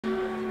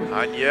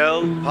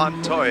Daniel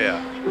Pantoja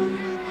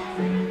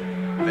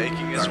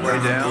making his way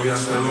down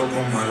with the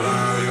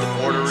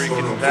Puerto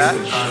Rican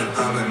patch.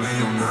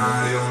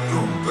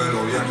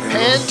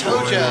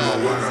 Pantoja.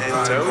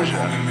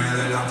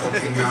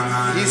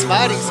 He's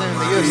fighting soon,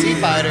 the UFC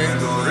fighter.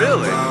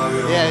 Really?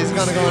 Yeah, he's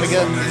going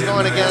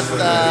against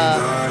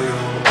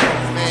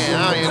man, I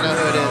don't even know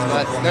who it is,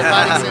 but they're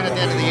fighting soon at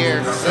the end of the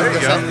year. There you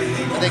go.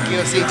 I think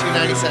UFC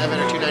 297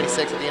 or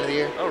 296 at the end of the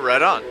year. Oh,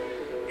 right on.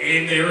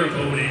 And their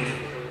opponent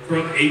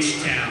from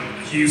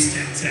H-Town,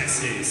 Houston,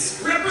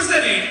 Texas,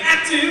 representing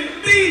Active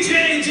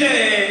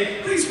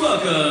BJJ, please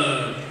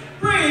welcome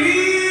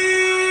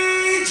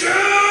Brady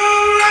Girard.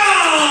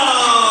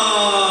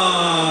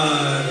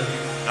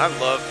 I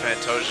love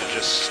Pantoja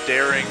just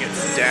staring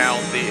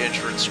down the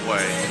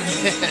entranceway.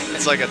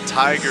 It's like a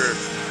tiger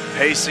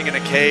pacing in a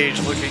cage,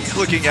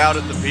 looking out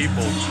at the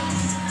people,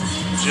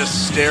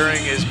 just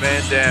staring his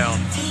man down.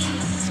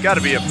 It's got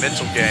to be a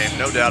mental game,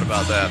 no doubt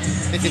about that.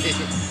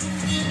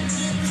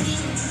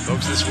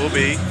 Folks, this will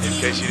be, in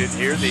case you didn't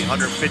hear, the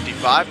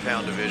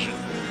 155-pound division,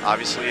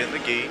 obviously in the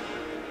gi.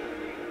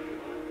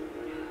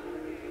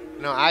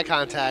 You know, eye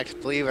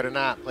contact, believe it or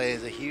not,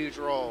 plays a huge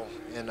role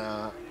in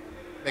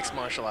mixed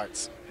martial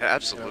arts. Yeah,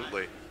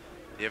 absolutely. You know?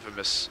 The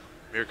infamous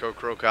Mirko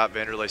Crocop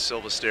Vanderlei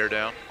Silva stare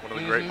down, one of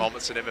the great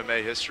moments in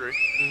MMA history.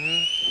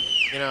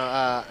 You know,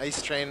 I used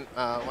to train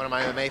one of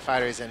my MMA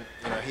fighters, and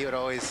you know, he would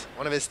always,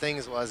 one of his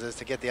things was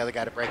to get the other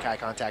guy to break eye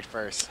contact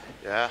first.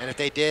 Yeah. And if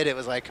they did, it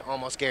was like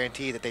almost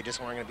guaranteed that they just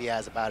weren't going to be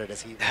as about it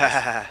as he was.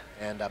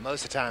 And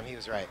most of the time, he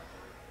was right.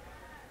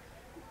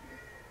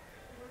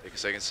 Take a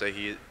second to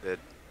say that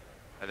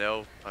I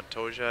know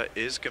Pantoja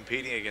is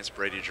competing against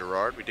Brady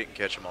Girard. We didn't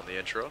catch him on the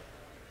intro.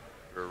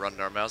 We were running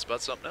our mouths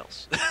about something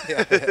else.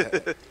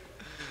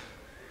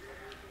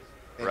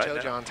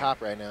 Pantoja on top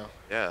right now.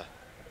 Yeah.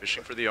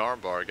 Fishing for the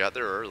armbar, got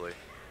there early.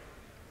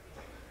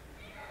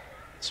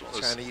 He's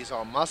trying to use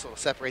all muscle to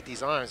separate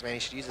these arms, man. He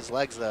should use his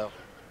legs, though.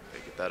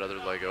 Get that other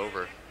leg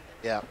over.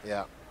 Yeah,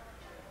 yeah.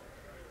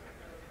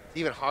 It's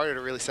even harder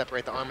to really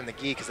separate the arm and the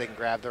gi because they can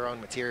grab their own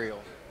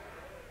material.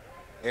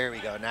 There we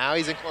go. Now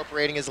he's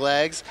incorporating his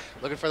legs,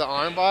 looking for the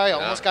arm bar. He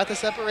almost got the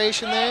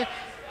separation there.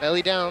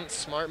 Belly down,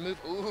 smart move.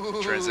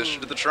 Ooh.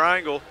 Transition to the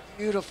triangle.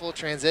 Beautiful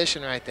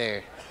transition right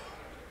there.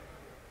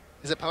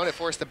 His opponent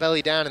forced the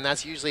belly down, and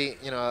that's usually,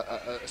 you know,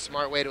 a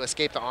smart way to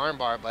escape the arm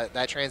bar, but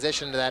that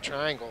transition to that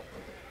triangle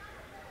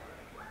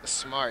is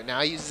smart.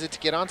 Now he uses it to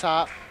get on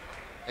top.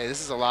 Hey,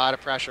 this is a lot of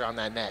pressure on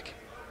that neck.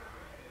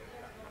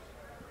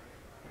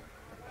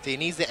 See, he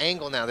needs the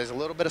angle now. There's a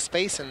little bit of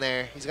space in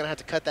there. He's going to have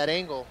to cut that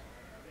angle.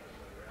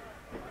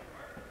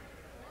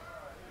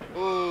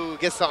 Ooh,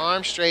 gets the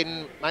arm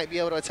straightened. Might be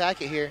able to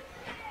attack it here.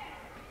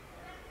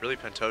 Really,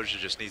 Pantoja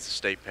just needs to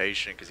stay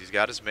patient because he's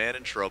got his man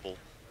in trouble.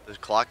 The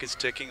clock is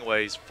ticking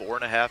away. He's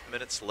 4.5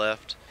 minutes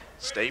left.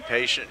 Stay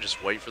patient.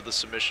 Just wait for the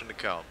submission to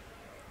come.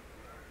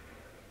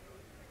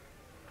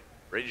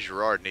 Brady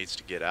Girard needs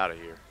to get out of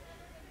here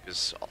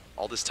because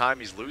all this time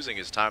he's losing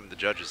is time in the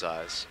judge's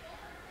eyes.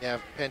 Yeah,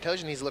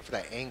 Pantoja needs to look for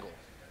that angle.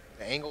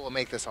 The angle will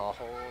make this a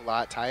whole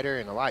lot tighter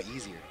and a lot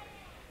easier.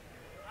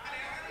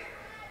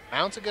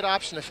 Mount's a good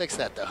option to fix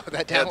that, though.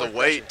 That downward the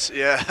weight, pressure.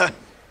 yeah.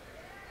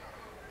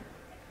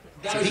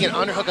 So if he can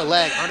underhook a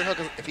leg,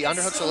 if he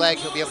underhooks a leg,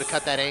 he'll be able to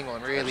cut that angle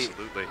and really,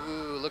 absolutely.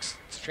 Ooh, looks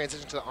to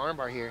transition to the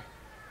armbar here.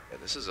 Yeah,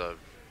 this is a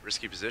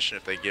risky position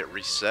if they get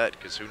reset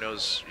because who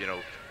knows, you know,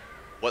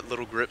 what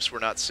little grips we're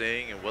not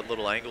seeing and what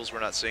little angles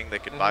we're not seeing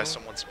that could buy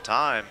someone some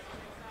time.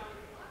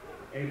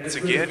 It's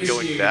again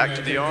going back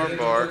to the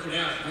armbar.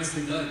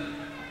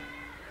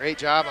 Great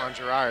job on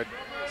Girard.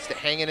 Just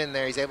hanging in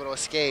there, he's able to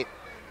escape.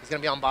 He's going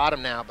to be on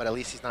bottom now, but at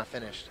least he's not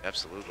finished.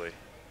 Absolutely.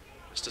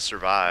 Just to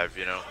survive,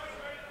 you know.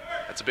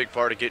 That's a big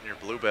part of getting your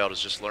blue belt is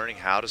just learning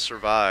how to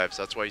survive.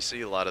 So that's why you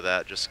see a lot of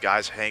that, just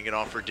guys hanging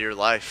on for dear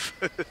life.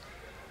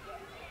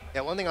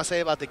 Yeah, one thing I'll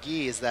say about the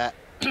gi is that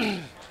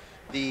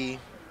the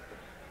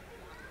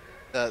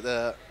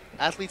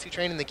athletes who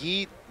train in the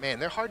gi, man,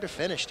 they're hard to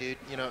finish, dude.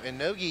 You know, in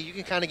no gi, you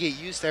can kind of get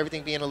used to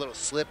everything being a little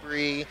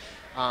slippery,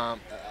 a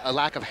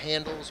lack of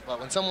handles. But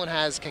when someone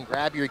can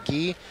grab your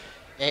gi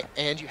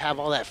and you have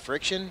all that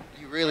friction,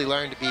 you really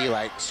learn to be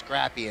like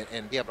scrappy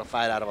and be able to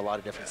fight out of a lot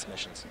of different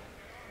submissions.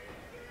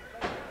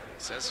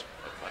 Says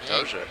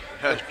Pantoja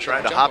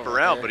trying to hop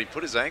around, but he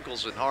put his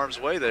ankles in harm's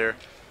way there.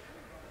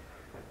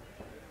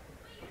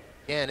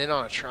 Yeah, and in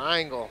on a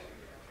triangle.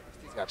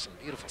 He's got some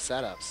beautiful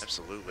setups.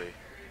 Absolutely.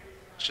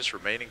 It's just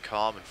remaining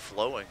calm and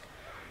flowing.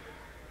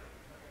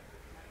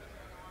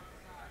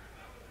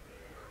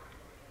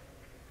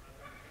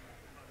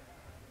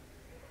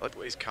 I like the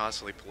way he's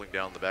constantly pulling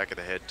down the back of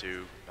the head,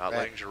 too. Not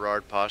letting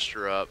Girard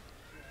posture up,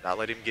 not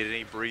letting him get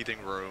any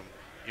breathing room.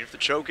 Even if the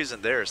choke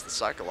isn't there, it's the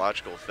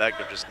psychological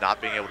effect of just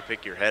not being able to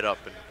pick your head up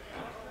and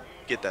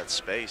get that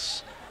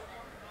space.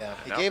 Yeah,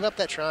 he gave up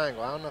that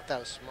triangle. I don't know if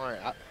that was smart.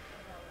 I'd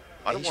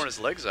have worn his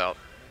legs out.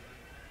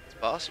 It's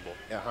possible.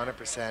 Yeah,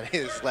 100%.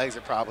 His legs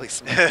are probably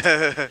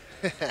smart.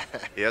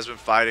 He has been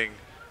fighting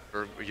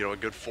for, you know, a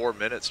good 4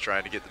 minutes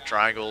trying to get the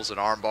triangles and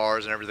arm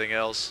bars and everything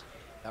else.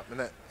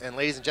 And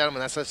ladies and gentlemen,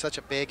 that's such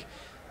a big,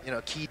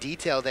 key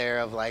detail there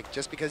of like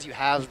just because you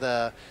have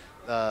the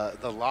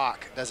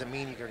lock doesn't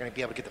mean you're going to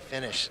be able to get the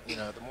finish.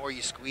 The more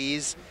you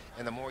squeeze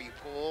and the more you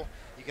pull,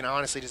 you can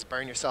honestly just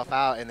burn yourself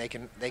out, and they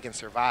can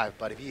survive.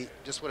 But if you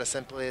just would have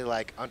simply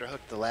like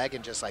underhooked the leg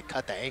and just like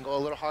cut the angle a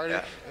little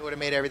harder, it would have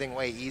made everything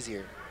way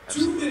easier.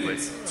 Absolutely.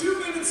 2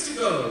 minutes to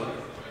go.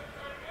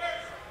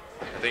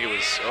 I think it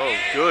was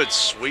good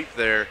sweep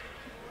there.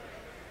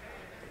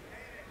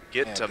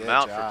 Get to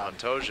mount job. for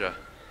Pantoja.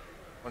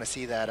 I want to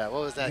see that.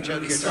 What was that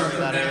joke you're talking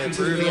about? A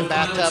Peruvian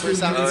bathtub or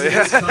something? Oh,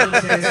 yeah.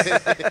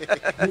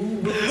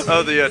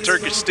 Oh, the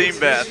Turkish steam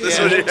bath. This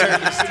one here.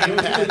 Turkish steam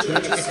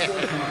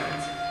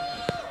bath.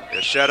 Yeah,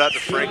 shout out to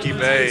Frankie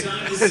Bay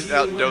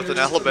out in Dothan,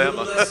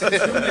 Alabama. He's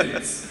like,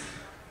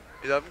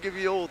 I'm going to give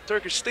you the old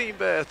Turkish steam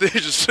bath. He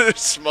just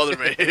smothered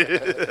me.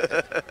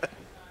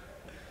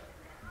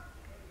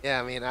 Yeah,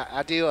 I mean,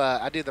 I do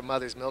the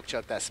mother's milk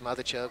choke, that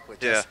smother choke with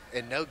just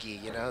and no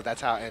gi,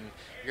 That's how, and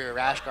your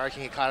rash guard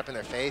can get caught up in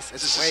their face.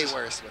 It's way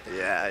worse with it.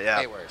 Yeah.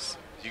 Way worse.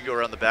 You can go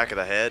around the back of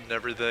the head and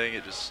everything.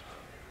 It just,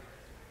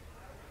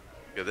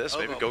 look at this,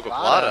 maybe Gogo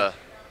Plata.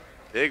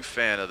 Big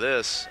fan of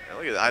this. And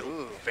look at that,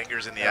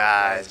 fingers in the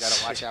eyes. Got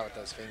to watch out with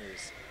those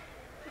fingers.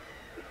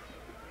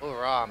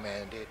 Overall,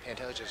 man, dude,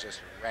 Pantoja's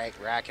just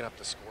racking up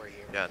the score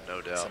here. Yeah,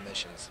 no doubt.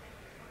 Submissions.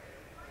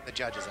 The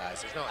judges'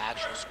 eyes. There's no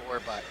actual score,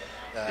 but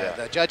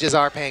the judges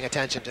are paying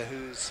attention to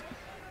who's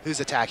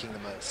attacking the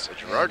most. So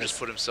Girard just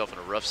put himself in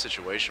a rough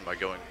situation by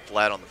going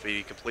flat on the feet.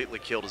 He completely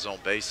killed his own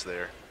base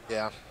there.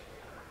 Yeah.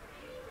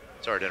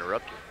 Sorry to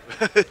interrupt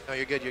you. No,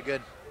 you're good. You're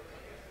good.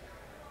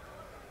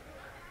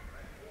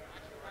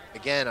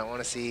 Again, I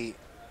want to see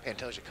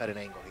Pantoja cut an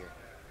angle here.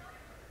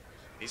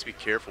 He needs to be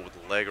careful with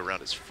the leg around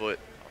his foot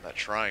on that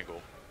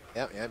triangle.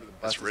 Yeah, you can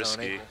bust his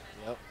risky. own ankle.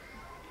 Yep.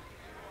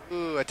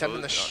 Ooh,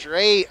 attempting the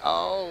straight.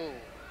 Oh,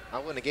 I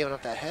wouldn't have given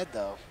up that head,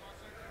 though.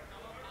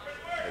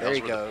 Yeah, there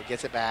you go.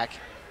 Gets it back.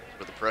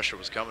 Where the pressure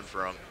was coming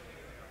from.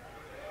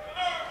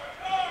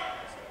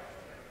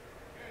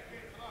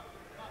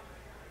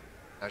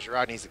 Now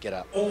Girard needs to get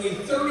up. Only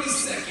 30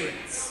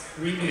 seconds.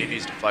 He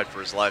needs to fight for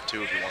his life,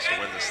 too, if he wants to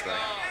win this thing.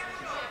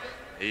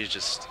 He's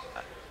just,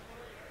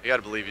 you got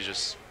to believe he's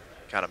just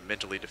kind of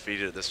mentally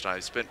defeated at this time.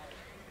 He spent,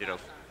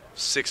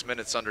 6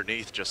 minutes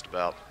underneath just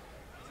about.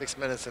 6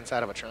 minutes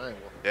inside of a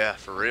triangle. Yeah,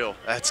 for real.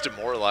 That's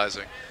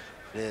demoralizing.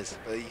 It is.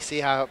 But you see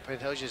how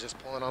Pantoja's just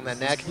pulling on that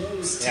neck?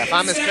 Yeah, if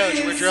I'm his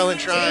coach, we're drilling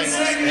triangles.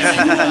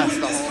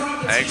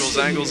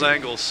 Angles,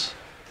 angles.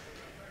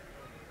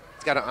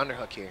 He's got an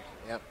underhook here.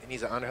 Yep, he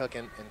needs an underhook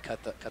and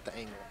cut the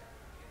angle.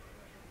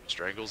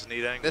 Strangles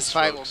need angles. This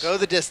fight folks. will go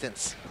the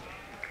distance.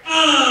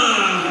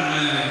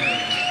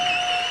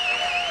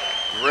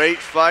 Great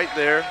fight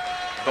there.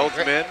 Both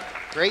men.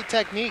 Great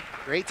technique.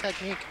 Great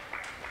technique.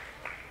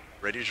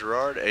 Brady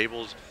Girard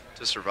able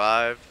to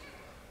survive.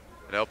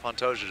 And El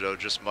Pantoja, though,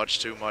 just much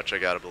too much, I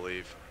got to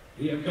believe.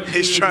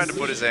 He's trying to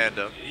put his hand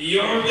up.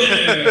 Your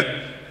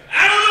winner,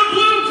 out of the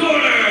blue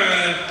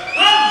corner,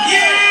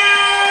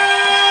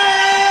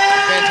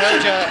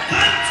 Pantoja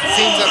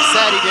seems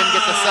upset he didn't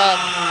get the sub.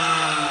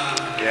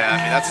 Yeah, I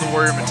mean, that's the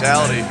warrior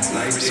mentality.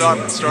 We saw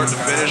him from start to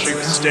finish. He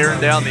was staring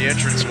down the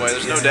entranceway.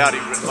 There's no doubt he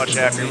would have been much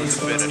happier with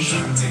the finish.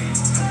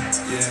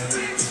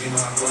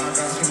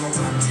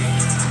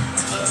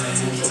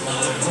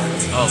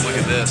 Oh, look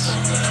at this.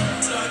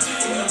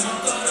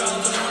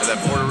 That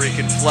Puerto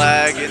Rican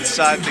flag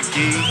inside the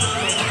gi,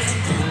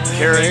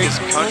 carrying his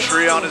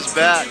country on his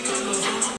back.